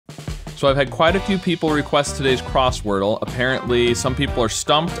So I've had quite a few people request today's Crosswordle. Apparently, some people are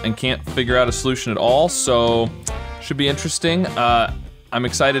stumped and can't figure out a solution at all, so should be interesting. I'm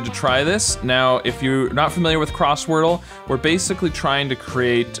excited to try this. Now, if you're not familiar with Crosswordle, we're basically trying to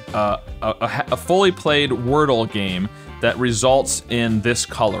create a fully played Wordle game that results in this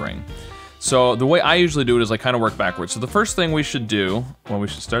coloring. So the way I usually do it is I kind of work backwards. So the first thing we should do, well, we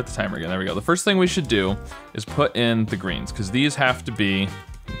should start the timer again, there we go. The first thing we should do is put in the greens, because these have to be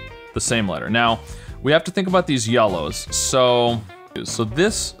the same letter. Now, we have to think about these yellows. So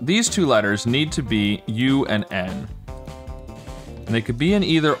these two letters need to be U and N. And they could be in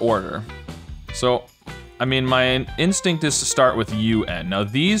either order. So, I mean, my instinct is to start with UN. Now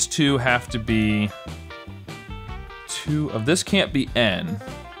these two have to be this can't be N.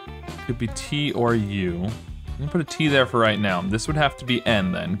 It could be T or U. I'm gonna put a T there for right now. This would have to be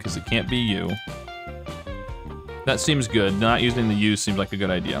N then, because it can't be U. That seems good. Not using the U seems like a good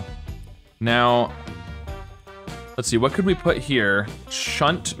idea. Now, let's see, what could we put here?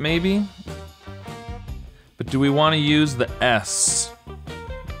 Shunt, maybe? But do we want to use the S? I'm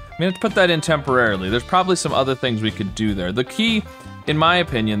gonna put that in temporarily. There's probably some other things we could do there. The key, in my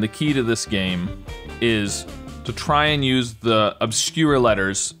opinion, the key to this game is to try and use the obscure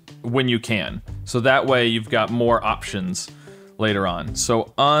letters when you can. So that way you've got more options later on.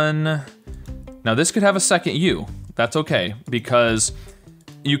 So now this could have a second U. That's okay, because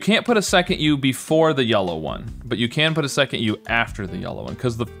you can't put a second U before the yellow one, but you can put a second U after the yellow one,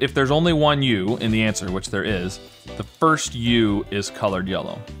 because if there's only one U in the answer, which there is, the first U is colored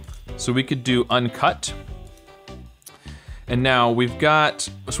yellow. So we could do uncut. And now we've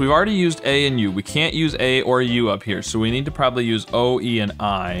already used A and U. We can't use A or U up here, so we need to probably use O, E, and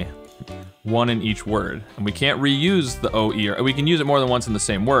I, one in each word. And we can't reuse the O, E, or we can use it more than once in the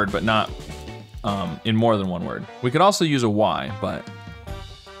same word, but not in more than one word. We could also use a Y, but...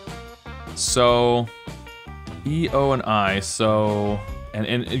 So, E, O, and I, so,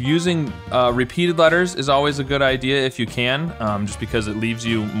 and using repeated letters is always a good idea if you can, just because it leaves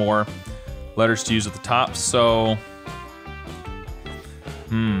you more letters to use at the top, so,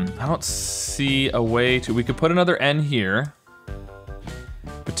 I don't see a way to, we could put another N here,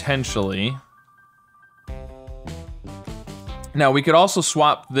 potentially. Now, we could also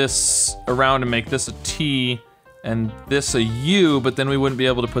swap this around and make this a T, and this a U, but then we wouldn't be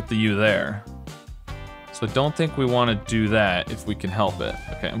able to put the U there. So I don't think we want to do that if we can help it.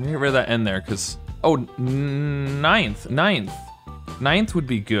 Okay, I'm gonna get rid of that N there, because, oh, ninth would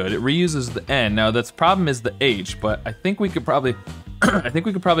be good. It reuses the N. Now that's problem is the H, but I think we could probably, I think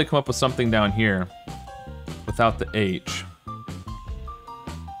we could probably come up with something down here without the H.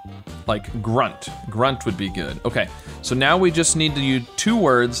 Like grunt. Grunt would be good. Okay, so now we just need to use two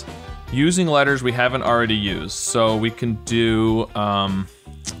words using letters we haven't already used. So we can do,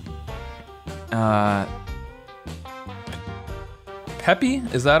 peppy,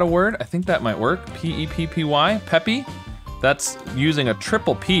 is that a word? I think that might work. P-E-P-P-Y, peppy. That's using a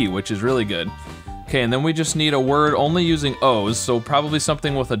triple P, which is really good. Okay, and then we just need a word only using O's, so probably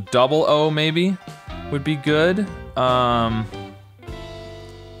something with a double O maybe would be good.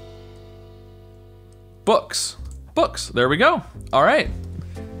 Books, there we go. All right.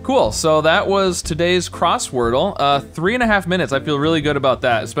 Cool, so that was today's Crosswordle. 3.5 minutes, I feel really good about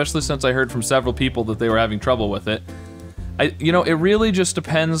that, especially since I heard from several people that they were having trouble with it. You know, it really just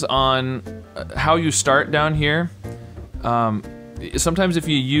depends on how you start down here. Sometimes if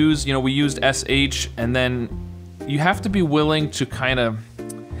you use, you know, we used SH, and then you have to be willing to kind of,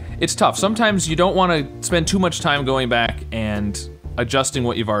 it's tough. Sometimes you don't want to spend too much time going back and adjusting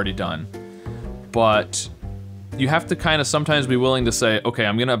what you've already done. But you have to kind of sometimes be willing to say, okay,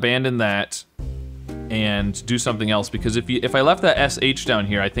 I'm gonna abandon that and do something else, because if I left that SH down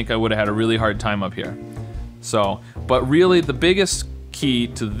here, I think I would have had a really hard time up here. So, but really the biggest key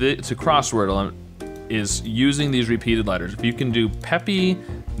to Crosswordle is using these repeated letters. If you can do peppy,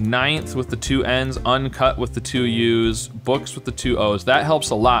 ninth with the two N's, uncut with the two U's, books with the two O's, that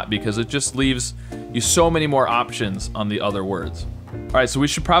helps a lot because it just leaves you so many more options on the other words. All right, so we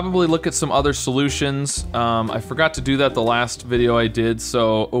should probably look at some other solutions. I forgot to do that the last video I did.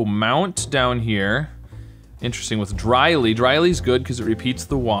 So, mount down here. Interesting, with dryly. Dryly's good because it repeats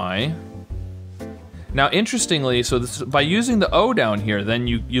the Y. Now, interestingly, so by using the O down here, then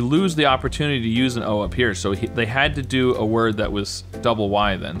you lose the opportunity to use an O up here. So they had to do a word that was double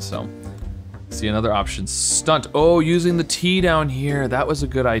Y then, so. See, another option, stunt. Oh, using the T down here, that was a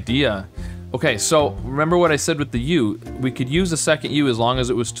good idea. Okay, so remember what I said with the U, we could use a second U as long as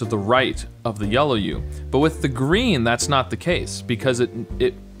it was to the right of the yellow U. But with the green, that's not the case, because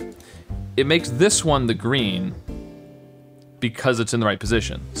it makes this one the green, because it's in the right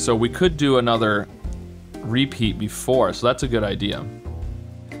position. So we could do another repeat before, so that's a good idea.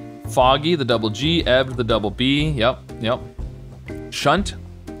 Foggy, the double G, ebbed, the double B, yep. Shunt,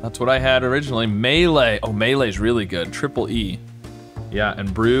 that's what I had originally. Melee, oh, melee's really good, triple E. Yeah,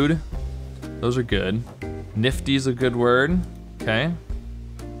 and brood, those are good. Nifty's a good word, okay.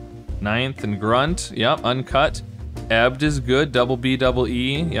 Ninth and grunt, yep, uncut. Ebbed is good, double B, double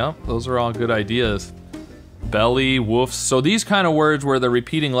E, yep, those are all good ideas. Belly, woofs, so these kind of words where they're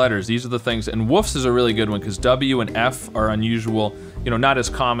repeating letters, these are the things, and woofs is a really good one because W and F are unusual, you know, not as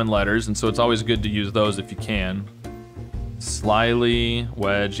common letters, and so it's always good to use those if you can. Slyly,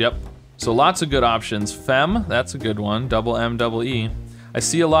 wedge, yep. So lots of good options. Fem, that's a good one, double M, double E. I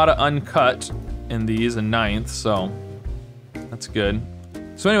see a lot of uncut in these in ninth, so that's good.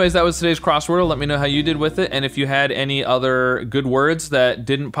 So anyways, that was today's Crosswordle. Let me know how you did with it, and if you had any other good words that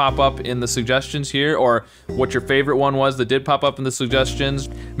didn't pop up in the suggestions here, or what your favorite one was that did pop up in the suggestions.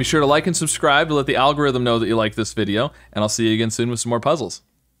 Be sure to like and subscribe to let the algorithm know that you like this video, and I'll see you again soon with some more puzzles.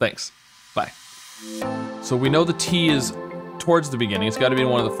 Thanks, bye. So we know the T is towards the beginning. It's gotta be in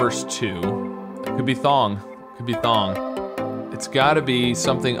one of the first two. It could be thong, could be thong. It's gotta be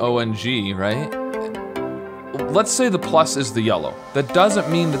something ONG, right? Let's say the plus is the yellow. That doesn't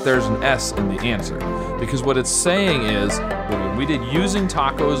mean that there's an S in the answer, because what it's saying is, we did using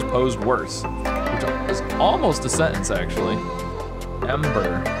tacos posed worse, which is almost a sentence actually.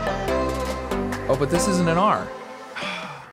 Ember. Oh, but this isn't an R.